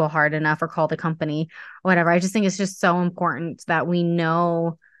we Google hard enough or call the company or whatever. I just think it's just so important that we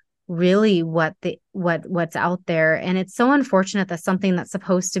know really what's out there. And it's so unfortunate that something that's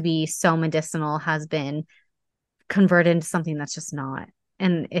supposed to be so medicinal has been converted into something that's just not.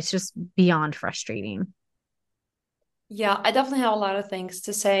 And it's just beyond frustrating. Yeah, I definitely have a lot of things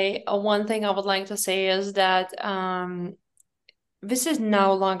to say. One thing I would like to say is that this is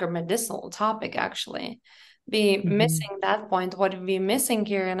no longer medicinal topic, actually. Be Mhm. missing that point. What we missing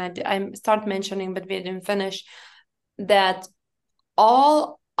here, and I start mentioning, but we didn't finish, that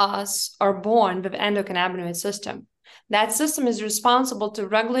all us are born with endocannabinoid system. That system is responsible to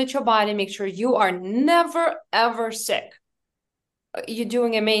regulate your body, make sure you are never ever sick. You're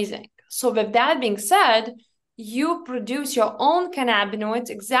doing amazing. So with that being said, you produce your own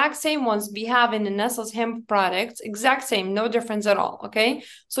cannabinoids, exact same ones we have in Inesa's hemp products, exact same, no difference at all. Okay.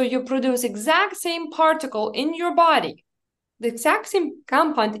 So you produce exact same particle in your body, the exact same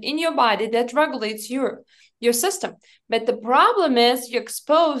compound in your body that regulates your system. But the problem is you're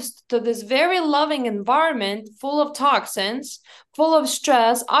exposed to this very loving environment full of toxins, full of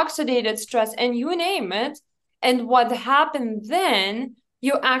stress, oxidated stress, and you name it. And what happened then,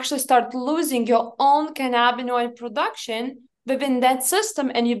 you actually start losing your own cannabinoid production within that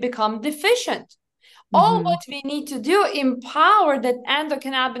system and you become deficient. All what Mhm. we need to do, empower that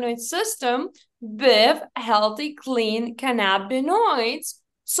endocannabinoid system with healthy, clean cannabinoids.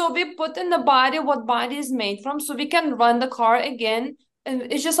 So we put in the body what body is made from, so we can run the car again.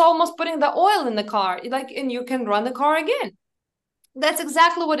 And it's just almost putting the oil in the car, like, and you can run the car again. That's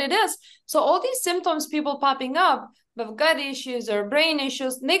exactly what it is. So all these symptoms people popping up with gut issues or brain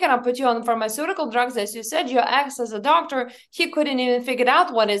issues, they're gonna put you on pharmaceutical drugs. As you said, your ex as a doctor, he couldn't even figure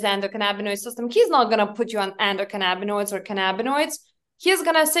out what is endocannabinoid system. He's not gonna put you on endocannabinoids or cannabinoids. He's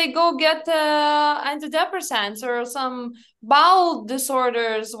gonna say, go get antidepressants or some bowel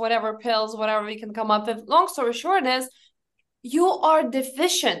disorders, whatever pills, whatever we can come up with. Long story short is you are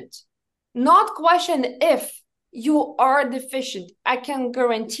deficient. Not question if you are deficient. I can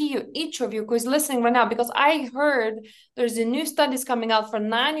guarantee you, each of you who is listening right now, because I heard there's a new studies coming out for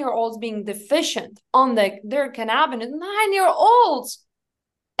 9-year-olds being deficient on their cannabinoids. 9-year-olds.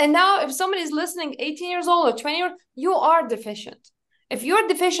 And now if somebody's listening, 18 years old or 20 years, you are deficient. If you're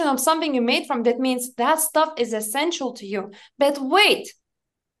deficient of something you made from, that means that stuff is essential to you. But wait,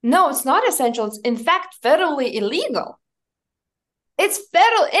 no, it's not essential. It's in fact federally illegal. It's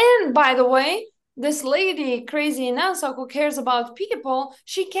federal. And by the way, this lady, crazy Inesa, who cares about people,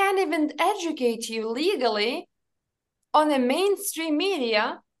 she can't even educate you legally on the mainstream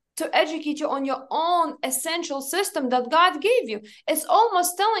media to educate you on your own essential system that God gave you. It's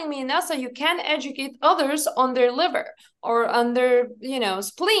almost telling me, Inesa, you can't educate others on their liver or on their,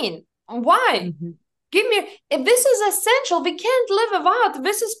 spleen. Why? Mhm. Give me, if this is essential, we can't live without.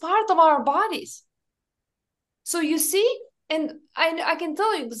 This is part of our bodies. So you see, and I can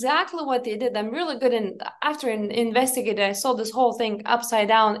tell you exactly what they did. I'm really good in after investigating. I saw this whole thing upside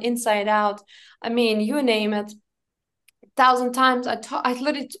down, inside out. I mean, you name it. 1,000 times. I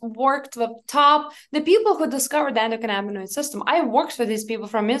literally worked with the people who discovered the endocannabinoid system. I worked with these people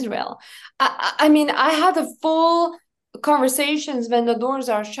from Israel. I mean, I had a full conversations when the doors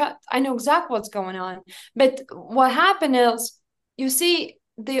are shut. I know exactly what's going on. But what happened is, you see,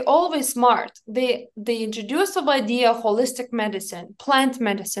 they always smart. They introduced the idea of holistic medicine, plant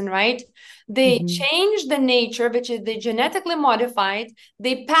medicine, right? They Mhm. changed the nature, which is they genetically modified.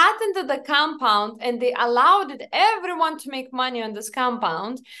 They patented the compound and they allowed everyone to make money on this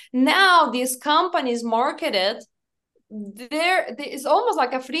compound. Now these companies market it. There is almost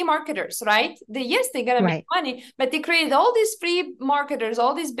like a free marketers, right? Yes, they're gonna make Right. money, but they created all these free marketers,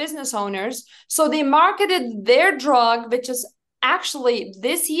 all these business owners. So they marketed their drug, which is actually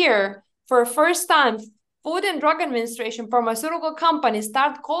this year for the first time, Food and Drug Administration, pharmaceutical companies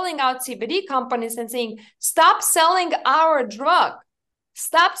start calling out CBD companies and saying, stop selling our drug.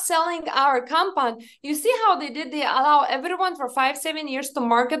 Stop selling our compound. You see how they did? They allow everyone for 5, 7 years to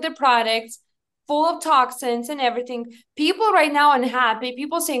market the products full of toxins and everything. People right now unhappy.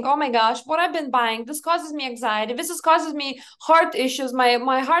 People saying, "Oh my gosh, what I've been buying, this causes me anxiety. This is causes me heart issues.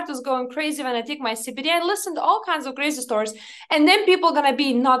 My heart is going crazy when I take my CBD." I listened to all kinds of crazy stories. And then people gonna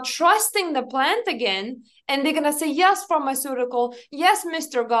be not trusting the plant again. And they're gonna say, "Yes, pharmaceutical, yes,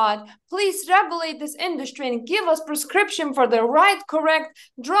 Mr. God, please regulate this industry and give us prescription for the right, correct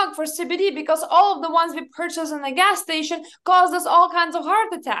drug for CBD, because all of the ones we purchase in the gas station caused us all kinds of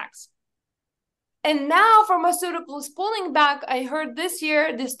heart attacks." And now pharmaceuticals pulling back. I heard this year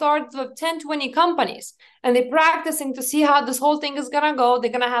they started with 10, 20 companies, and they're practicing to see how this whole thing is gonna go.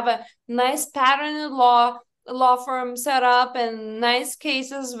 They're gonna have a nice pattern in law firm set up, and nice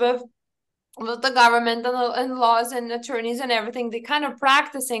cases with the government and laws and attorneys and everything. They kind of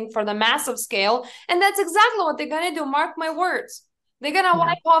practicing for the massive scale. And that's exactly what they're going to do. Mark my words. They're going to Yeah.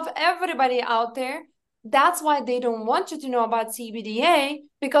 wipe off everybody out there. That's why they don't want you to know about CBDA,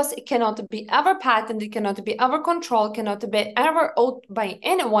 because it cannot be ever patented, it cannot be ever controlled, cannot be ever owned by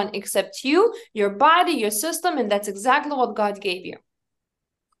anyone except you, your body, your system. And that's exactly what God gave you.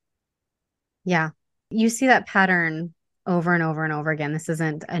 Yeah. You see that pattern over and over and over again. This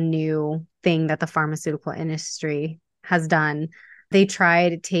isn't a new thing that the pharmaceutical industry has done. They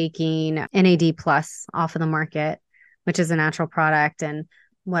tried taking NAD plus off of the market, which is a natural product. And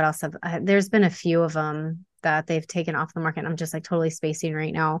what else there's been a few of them that they've taken off the market. I'm just like totally spacing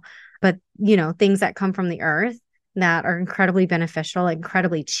right now. But, things that come from the earth that are incredibly beneficial,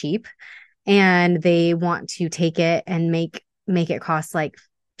 incredibly cheap. And they want to take it and make it cost like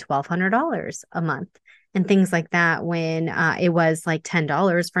 $1,200 a month and things like that, when it was like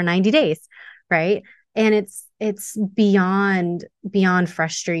 $10 for 90 days, right? And it's beyond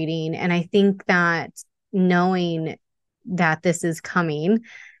frustrating. And I think that knowing that this is coming,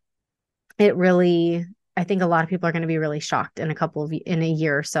 it really, I think a lot of people are going to be really shocked in a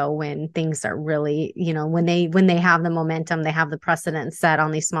year or so, when things are really, when they have the momentum, they have the precedent set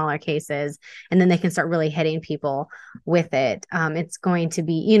on these smaller cases, and then they can start really hitting people with it. It's going to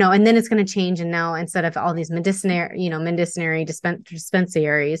be, and then it's going to change. And now, instead of all these medicinary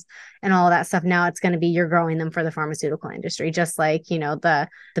dispensaries and all that stuff, now it's going to be, you're growing them for the pharmaceutical industry, just like, the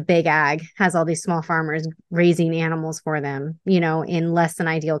big ag has all these small farmers raising animals for them, in less than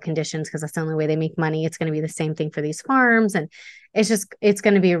ideal conditions, because that's the only way they make money. It's going to be the same thing for these farms. And it's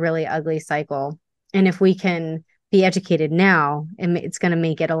going to be a really ugly cycle. And if we can be educated now, it's going to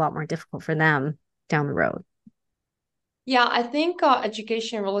make it a lot more difficult for them down the road. Yeah, I think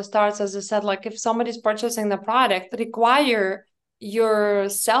education really starts, as I said, like if somebody's purchasing the product, require your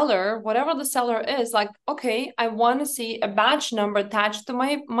seller, whatever the seller is, like, okay, I want to see a batch number attached to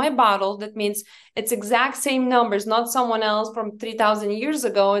my bottle. That means it's exact same numbers, not someone else from 3,000 years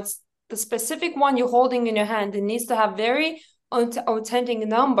ago. It's the specific one you're holding in your hand. It needs to have very authentic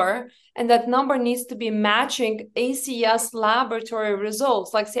number, and that number needs to be matching ACS laboratory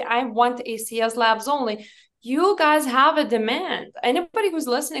results. Like, say, I want ACS labs only. You guys have a demand. Anybody who's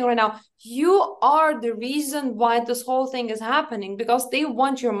listening right now, you are the reason why this whole thing is happening, because they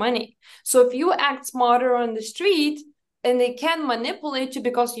want your money. So if you act smarter on the street and they can manipulate you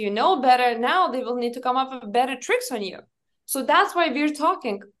because you know better, now they will need to come up with better tricks on you. So that's why we're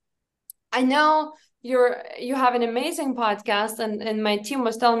talking. I know you have an amazing podcast, and my team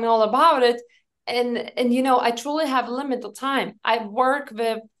was telling me all about it. And I truly have limited time. I work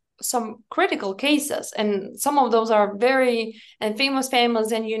with some critical cases, and some of those are very and famous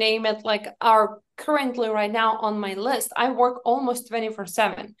families, and you name it, like, are currently right now on my list. I work almost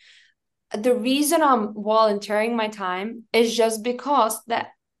 24/7. The reason I'm volunteering my time is just because that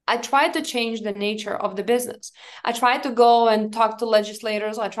I try to change the nature of the business. I try to go and talk to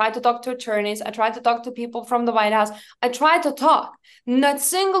legislators. I try to talk to attorneys. I try to talk to people from the White House. I try to talk. Not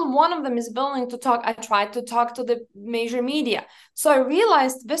single one of them is willing to talk. I try to talk to the major media. So I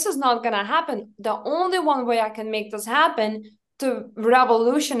realized this is not going to happen. The only one way I can make this happen, to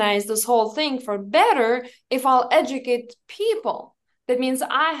revolutionize this whole thing for better, if I'll educate people. That means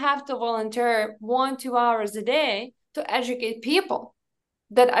I have to volunteer 1-2 hours a day to educate people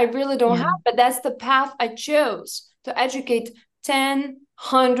that I really don't Yeah. have. But that's the path I chose, to educate 10,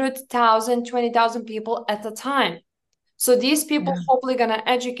 100,000, 20,000 people at a time. So these people Yeah. hopefully going to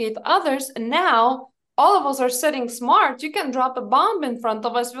educate others. And now all of us are sitting smart. You can drop a bomb in front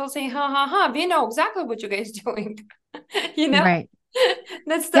of us. We'll say, ha, ha, ha. We know exactly what you guys doing. you know? Right.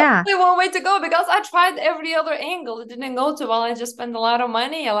 That's the Yeah. only one way to go, because I tried every other angle. It didn't go too well. I just spent a lot of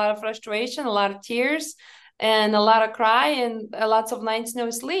money, a lot of frustration, a lot of tears, and a lot of cry, and lots of nights no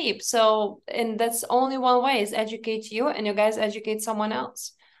sleep. So, and that's only one way, is educate you, and you guys educate someone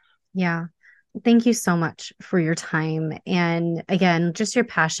else. Yeah. Thank you so much for your time. And again, just your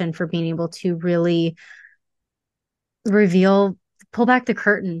passion for being able to really reveal, pull back the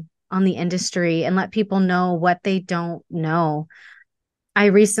curtain on the industry and let people know what they don't know. I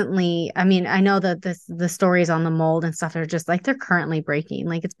recently, I mean, I know that the stories on the mold and stuff are just like they're currently breaking,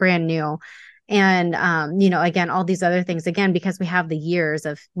 like it's brand new. And again, all these other things, again, because we have the years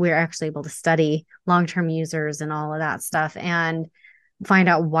of we're actually able to study long-term users and all of that stuff and find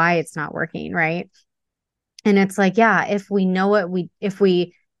out why it's not working, right? And it's like, yeah, if we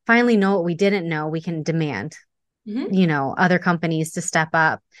finally know what we didn't know, we can demand, Hmm. other companies to step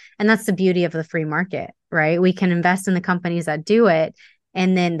up. And that's the beauty of the free market, right? We can invest in the companies that do it.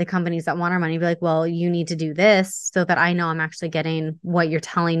 And then the companies that want our money be like, well, you need to do this so that I know I'm actually getting what you're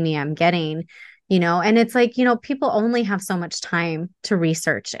telling me I'm getting, and it's like, people only have so much time to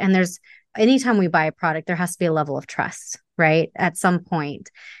research. And anytime we buy a product, there has to be a level of trust, right? At some point.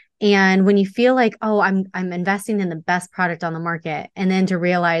 And when you feel like, oh, I'm investing in the best product on the market, and then to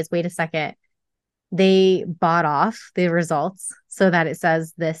realize, wait a second, they bought off the results so that it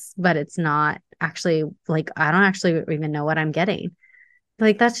says this, but it's not actually like, I don't actually even know what I'm getting.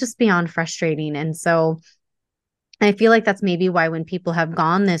 Like, that's just beyond frustrating. And so I feel like that's maybe why when people have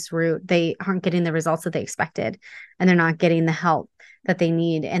gone this route, they aren't getting the results that they expected and they're not getting the help that they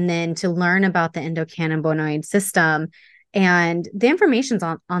need. And then to learn about the endocannabinoid system and the information's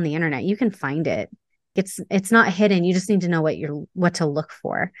on the internet, you can find it. It's not hidden. You just need to know what to look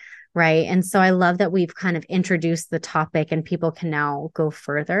for. Right. And so I love that we've kind of introduced the topic and people can now go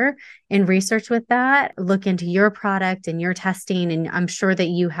further in research with that, look into your product and your testing. And I'm sure that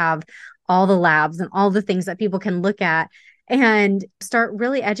you have all the labs and all the things that people can look at and start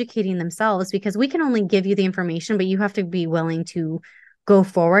really educating themselves because we can only give you the information, but you have to be willing to go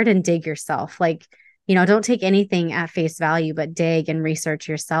forward and dig yourself. Like, don't take anything at face value, but dig and research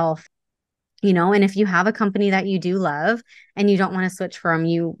yourself. And if you have a company that you do love and you don't want to switch from,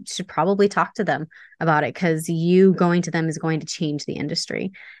 you should probably talk to them about it because you going to them is going to change the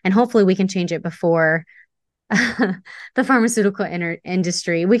industry. And hopefully we can change it before the pharmaceutical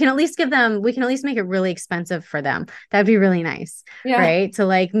industry. We can at least make it really expensive for them. That'd be really nice, Yeah. right? To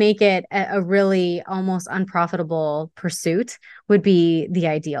like make it a really almost unprofitable pursuit would be the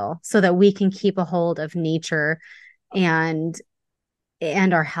ideal so that we can keep a hold of nature and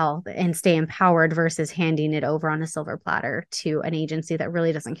our health and stay empowered versus handing it over on a silver platter to an agency that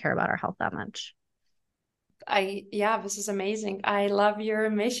really doesn't care about our health that much. Yeah, this is amazing. I love your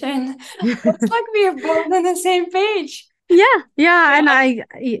mission. It's like we are both on the same page. Yeah, yeah, and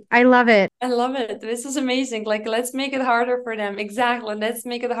Yeah, I love it. I love it. This is amazing. Like, let's make it harder for them. Exactly. Let's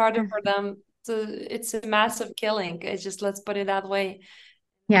make it harder for them to, it's a massive killing. It's just, let's put it that way.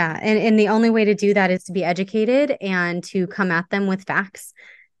 Yeah, and the only way to do that is to be educated and to come at them with facts.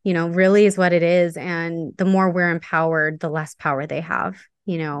 Really is what it is. And the more we're empowered, the less power they have,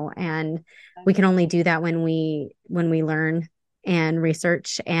 and we can only do that when we learn and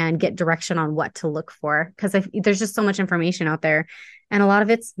research and get direction on what to look for because there's just so much information out there and a lot of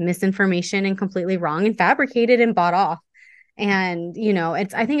it's misinformation and completely wrong and fabricated and bought off. And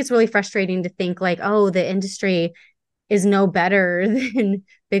I think it's really frustrating to think like, oh, the industry is no better than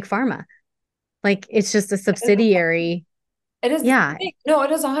big pharma. Like it's just a subsidiary. It is the Yeah. same. No,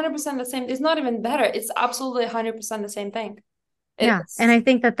 it is 100% the same. It's not even better. It's absolutely 100% the same thing. It Yeah. And is. I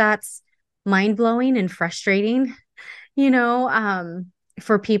think that that's mind blowing and frustrating, you know, um,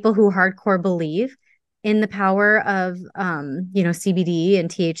 for people who hardcore believe in the power of, CBD and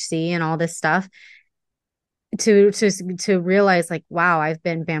THC and all this stuff to realize like, wow, I've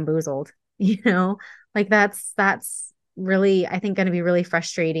been bamboozled, like that's really, I think, going to be really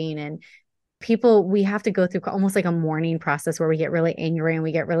frustrating. And people, we have to go through almost like a mourning process where we get really angry and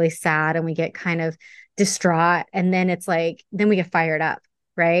we get really sad and we get kind of distraught and then it's like then we get fired up,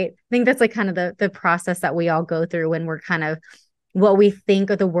 right? I think that's like kind of the process that we all go through when we're kind of what we think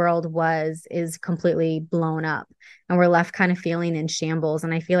of the world was is completely blown up and we're left kind of feeling in shambles.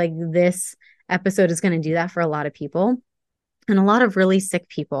 And I feel like this episode is going to do that for a lot of people and a lot of really sick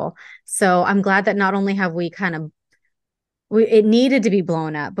people. So I'm glad that not only have we kind of it needed to be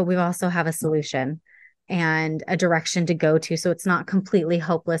blown up, but we also have a solution and a direction to go to. So it's not completely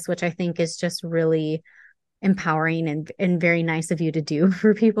hopeless, which I think is just really empowering and very nice of you to do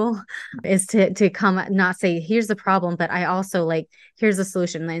for people is to come not say here's the problem but I also like here's the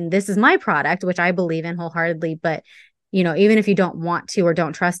solution and this is my product which I believe in wholeheartedly but even if you don't want to or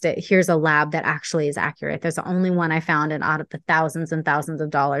don't trust it here's a lab that actually is accurate. There's the only one I found and out of the thousands and thousands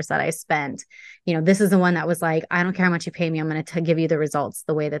of dollars that I spent this is the one that was like I don't care how much you pay me I'm going to give you the results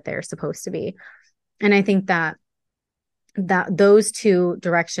the way that they're supposed to be. And I think that that those two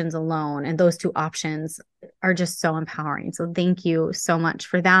directions alone and those two options are just so empowering. So thank you so much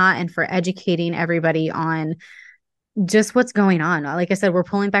for that and for educating everybody on just what's going on. Like I said, we're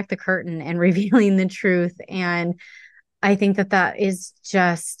pulling back the curtain and revealing the truth. And I think that that is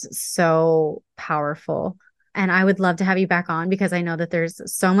just so powerful. And I would love to have you back on because I know that there's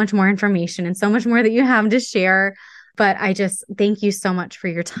so much more information and so much more that you have to share. But I just thank you so much for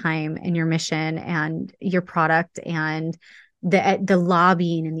your time and your mission and your product and the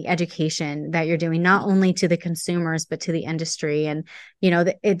lobbying and the education that you're doing, not only to the consumers, but to the industry. And,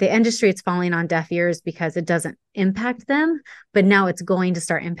 the industry, it's falling on deaf ears because it doesn't impact them, but now it's going to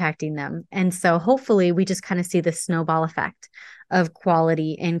start impacting them. And so hopefully we just kind of see this snowball effect of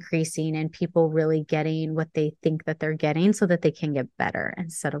quality increasing and people really getting what they think that they're getting so that they can get better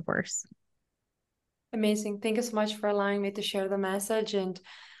instead of worse. Amazing. Thank you so much for allowing me to share the message. And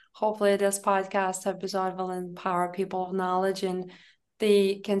hopefully this podcast episode will empower people of knowledge and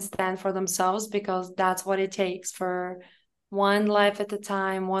they can stand for themselves, because that's what it takes, for one life at a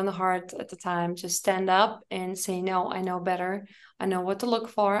time, one heart at a time. Just stand up and say, no, I know better. I know what to look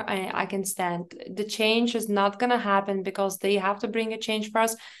for. I can stand. The change is not going to happen because they have to bring a change for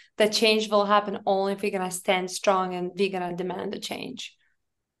us. The change will happen only if we're going to stand strong and we're going to demand the change.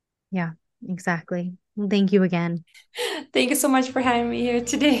 Yeah, exactly. Well, thank you again. Thank you so much for having me here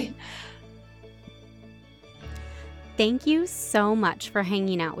today. Thank you so much for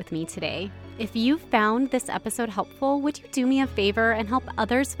hanging out with me today. If you found this episode helpful, would you do me a favor and help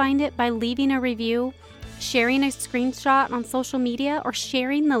others find it by leaving a review, sharing a screenshot on social media, or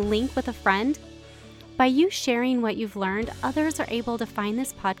sharing the link with a friend? By you sharing what you've learned, others are able to find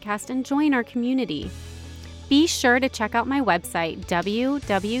this podcast and join our community. Be sure to check out my website,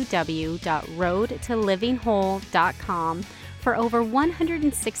 www.roadtolivingwhole.com, for over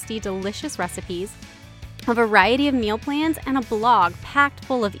 160 delicious recipes, a variety of meal plans, and a blog packed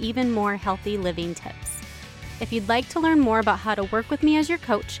full of even more healthy living tips. If you'd like to learn more about how to work with me as your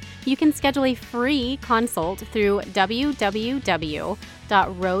coach, you can schedule a free consult through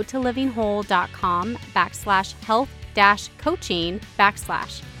www.roadtolivingwhole.com/health-coaching/.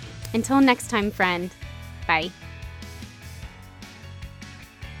 Until next time, friend. Bye.